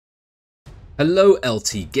Hello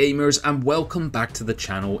LT gamers and welcome back to the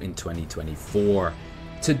channel in 2024.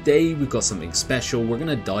 Today we've got something special. We're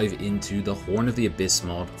going to dive into the Horn of the Abyss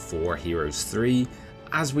mod for Heroes 3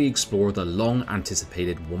 as we explore the long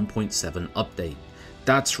anticipated 1.7 update.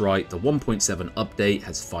 That's right, the 1.7 update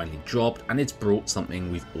has finally dropped and it's brought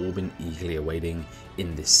something we've all been eagerly awaiting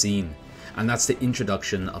in this scene, and that's the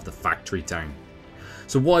introduction of the factory town.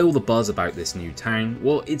 So why all the buzz about this new town?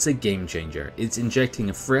 Well, it's a game changer. It's injecting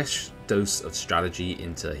a fresh dose of strategy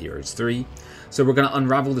into Heroes 3. So we're going to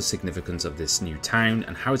unravel the significance of this new town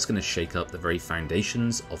and how it's going to shake up the very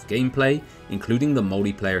foundations of gameplay, including the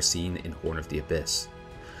multiplayer scene in Horn of the Abyss.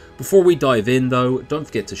 Before we dive in though, don't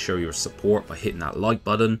forget to show your support by hitting that like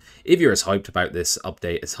button if you're as hyped about this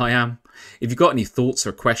update as I am. If you've got any thoughts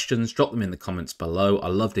or questions, drop them in the comments below. I'd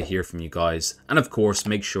love to hear from you guys. And of course,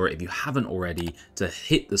 make sure if you haven't already to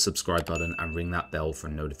hit the subscribe button and ring that bell for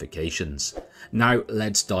notifications. Now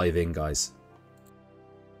let's dive in, guys.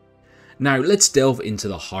 Now let's delve into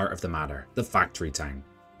the heart of the matter, the factory town.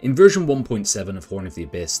 In version 1.7 of Horn of the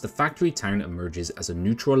Abyss, the factory town emerges as a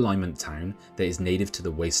neutral alignment town that is native to the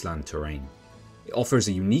wasteland terrain. It offers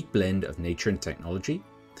a unique blend of nature and technology.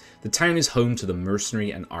 The town is home to the mercenary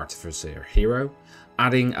and artificer hero,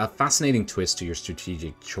 adding a fascinating twist to your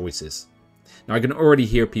strategic choices. Now I can already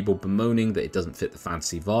hear people bemoaning that it doesn't fit the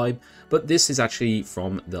fantasy vibe, but this is actually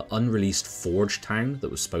from the unreleased Forge town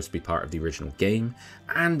that was supposed to be part of the original game,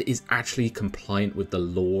 and is actually compliant with the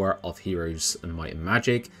lore of Heroes and Might and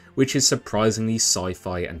Magic, which is surprisingly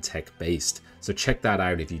sci-fi and tech based, so check that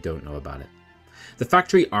out if you don't know about it. The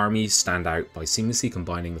factory armies stand out by seamlessly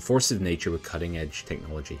combining the forces of nature with cutting edge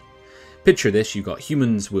technology. Picture this, you've got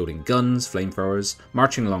humans wielding guns, flamethrowers,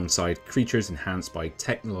 marching alongside creatures enhanced by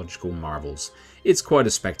technological marvels. It's quite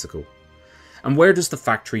a spectacle. And where does the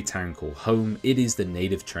factory town call home? It is the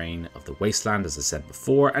native terrain of the wasteland, as I said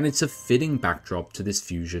before, and it's a fitting backdrop to this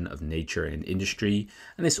fusion of nature and industry,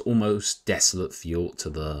 and this almost desolate feel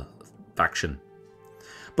to the faction.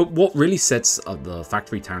 But what really sets the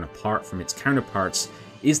factory town apart from its counterparts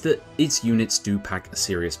is that its units do pack a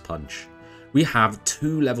serious punch. We have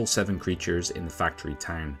 2 level 7 creatures in the factory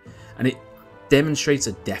town, and it demonstrates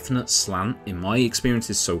a definite slant in my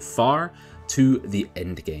experiences so far to the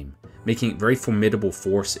end game, making it a very formidable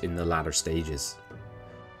force in the latter stages.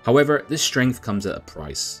 However, this strength comes at a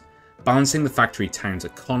price. Balancing the factory town's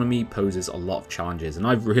economy poses a lot of challenges, and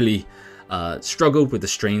I've really struggled with the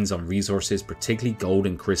strains on resources, particularly gold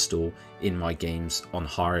and crystal in my games on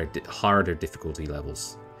harder difficulty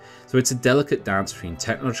levels. So it's a delicate dance between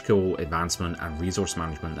technological advancement and resource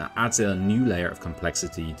management that adds a new layer of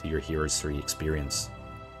complexity to your Heroes 3 experience.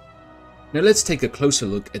 Now let's take a closer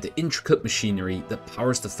look at the intricate machinery that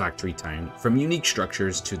powers the factory town, from unique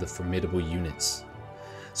structures to the formidable units.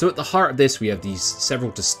 So at the heart of this we have these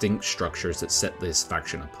several distinct structures that set this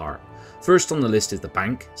faction apart. First on the list is the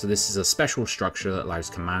bank. So this is a special structure that allows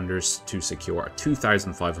commanders to secure a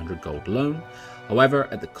 2,500 gold loan. However,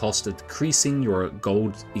 at the cost of decreasing your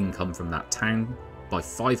gold income from that town by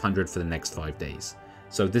 500 for the next 5 days.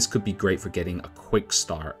 So this could be great for getting a quick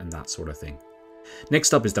start and that sort of thing.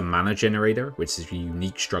 Next up is the mana generator, which is a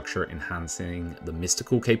unique structure enhancing the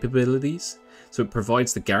mystical capabilities. So it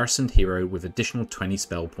provides the garrisoned hero with additional 20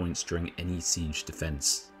 spell points during any siege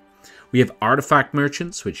defense. We have artifact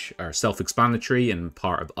merchants, which are self-explanatory and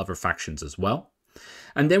part of other factions as well.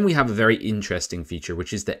 And then we have a very interesting feature,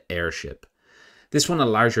 which is the airship. This one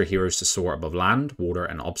allows your heroes to soar above land, water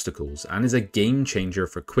and obstacles, and is a game changer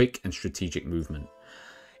for quick and strategic movement.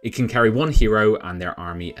 It can carry one hero and their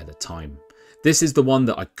army at a time. This is the one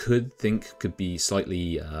that I could think could be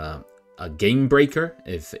slightly a game breaker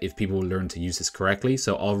if people learn to use this correctly,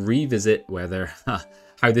 so I'll revisit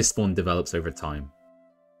how this one develops over time.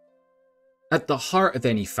 At the heart of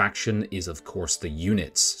any faction is of course the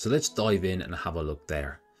units, so let's dive in and have a look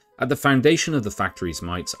there. At the foundation of the factory's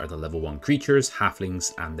mights are the level 1 creatures,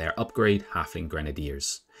 halflings, and their upgrade, halfling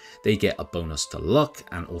grenadiers. They get a bonus to luck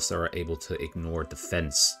and also are able to ignore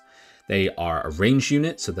defense. They are a ranged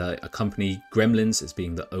unit, so they accompany gremlins as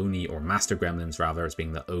being the only, or master gremlins rather, as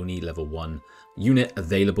being the only level 1 unit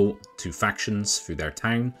available to factions through their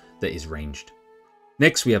town that is ranged.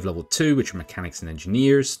 Next we have level 2, which are mechanics and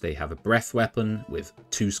engineers. They have a breath weapon with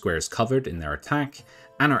 2 squares covered in their attack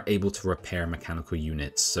and are able to repair mechanical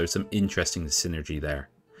units, so some interesting synergy there.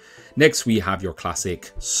 Next we have your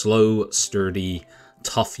classic slow, sturdy,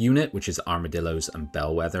 tough unit, which is armadillos and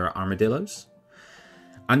bellwether armadillos.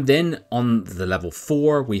 And then on the level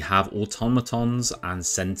 4, we have automatons and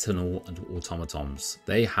sentinel and automatons.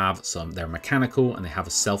 They're mechanical and they have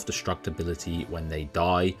a self-destruct ability when they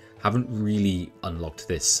die. Haven't really unlocked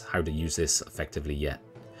this, how to use this effectively yet.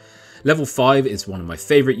 Level 5 is one of my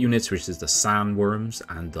favourite units, which is the Sandworms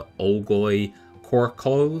and the Olgoi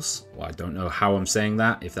Korkos. Well, I don't know how I'm saying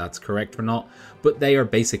that, if that's correct or not, but they are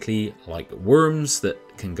basically like worms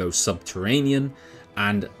that can go subterranean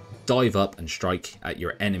and dive up and strike at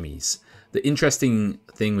your enemies. The interesting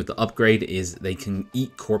thing with the upgrade is they can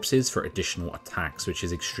eat corpses for additional attacks, which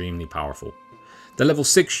is extremely powerful. The level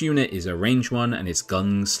 6 unit is a ranged one, and it's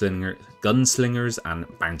gunslingers and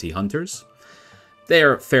bounty hunters. They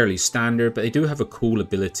are fairly standard, but they do have a cool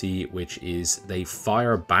ability, which is they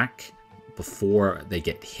fire back before they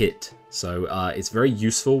get hit. So it's very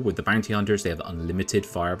useful with the bounty hunters. They have unlimited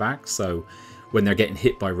fire back, so when they're getting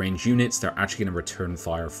hit by ranged units, they're actually going to return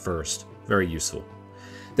fire first. Very useful.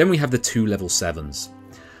 Then we have the 2 level 7s.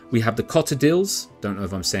 We have the Cotadils, don't know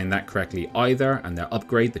if I'm saying that correctly either, and their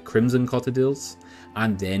upgrade, the Crimson Cotadils,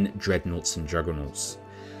 and then Dreadnoughts and Juggernauts.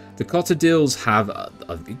 The Cotadils have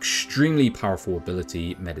an extremely powerful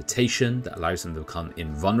ability, Meditation, that allows them to become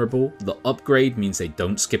invulnerable. The upgrade means they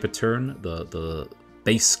don't skip a turn. The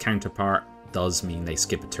base counterpart does mean they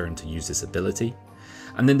skip a turn to use this ability.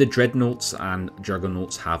 And then the Dreadnoughts and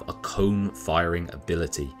Juggernauts have a cone firing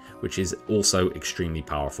ability, which is also extremely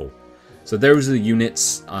powerful. So those are the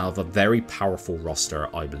units of a very powerful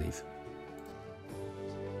roster, I believe.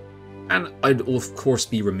 And I'd of course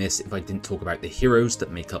be remiss if I didn't talk about the heroes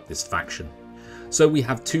that make up this faction. So we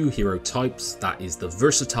have 2 hero types, that is the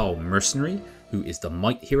versatile mercenary, who is the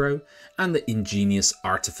might hero, and the ingenious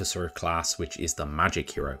artificer class, which is the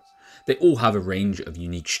magic hero. They all have a range of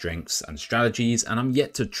unique strengths and strategies, and I'm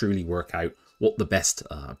yet to truly work out what the best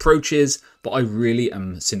approach is, but I really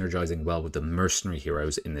am synergizing well with the mercenary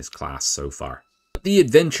heroes in this class so far. But the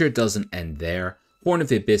adventure doesn't end there. Horn of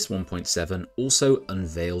the Abyss 1.7 also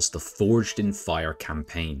unveils the Forged in Fire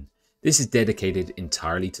campaign. This is dedicated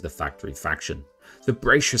entirely to the Factory faction. So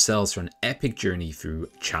brace yourselves for an epic journey through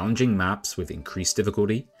challenging maps with increased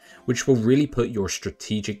difficulty, which will really put your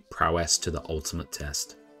strategic prowess to the ultimate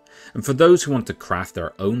test. And for those who want to craft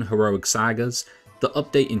their own heroic sagas, the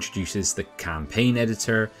update introduces the campaign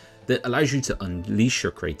editor that allows you to unleash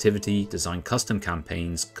your creativity, design custom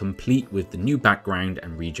campaigns, complete with the new background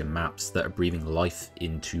and region maps that are breathing life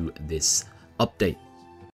into this update.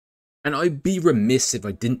 And I'd be remiss if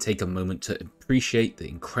I didn't take a moment to appreciate the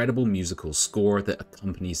incredible musical score that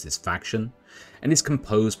accompanies this faction, and is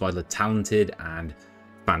composed by the talented and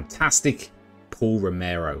fantastic Paul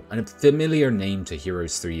Romero, and a familiar name to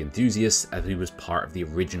Heroes 3 enthusiasts as he was part of the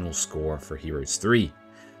original score for Heroes 3.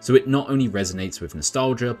 So it not only resonates with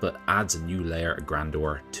nostalgia, but adds a new layer of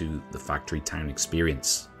grandeur to the Factory Town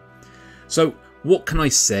experience. So what can I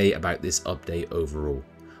say about this update overall?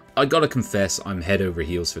 I gotta confess, I'm head over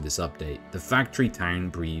heels for this update. The Factory Town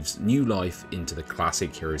breathes new life into the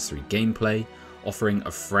classic Heroes 3 gameplay, offering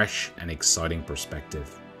a fresh and exciting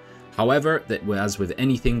perspective. However, as with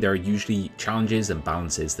anything, there are usually challenges and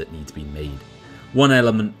balances that need to be made. One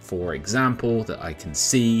element, for example, that I can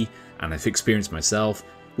see, and I've experienced myself,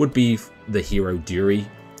 would be the hero Dury.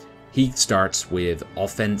 He starts with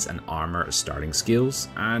offense and armor as starting skills,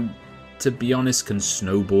 and to be honest, can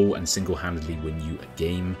snowball and single-handedly win you a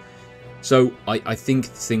game. So I think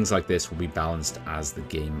things like this will be balanced as the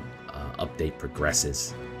game update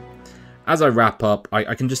progresses. As I wrap up,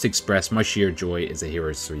 I can just express my sheer joy as a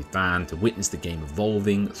Heroes 3 fan to witness the game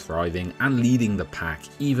evolving, thriving, and leading the pack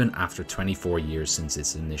even after 24 years since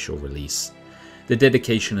its initial release. The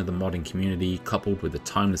dedication of the modding community, coupled with the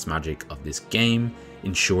timeless magic of this game,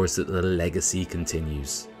 ensures that the legacy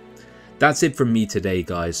continues. That's it from me today,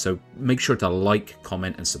 guys, so make sure to like,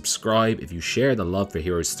 comment, and subscribe if you share the love for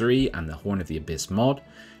Heroes 3 and the Horn of the Abyss mod.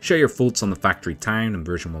 Share your thoughts on the Factory Town and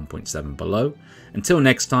version 1.7 below. Until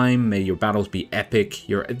next time, may your battles be epic,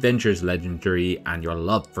 your adventures legendary, and your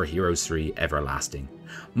love for Heroes 3 everlasting.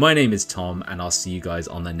 My name is Tom, and I'll see you guys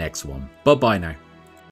on the next one. Bye bye now.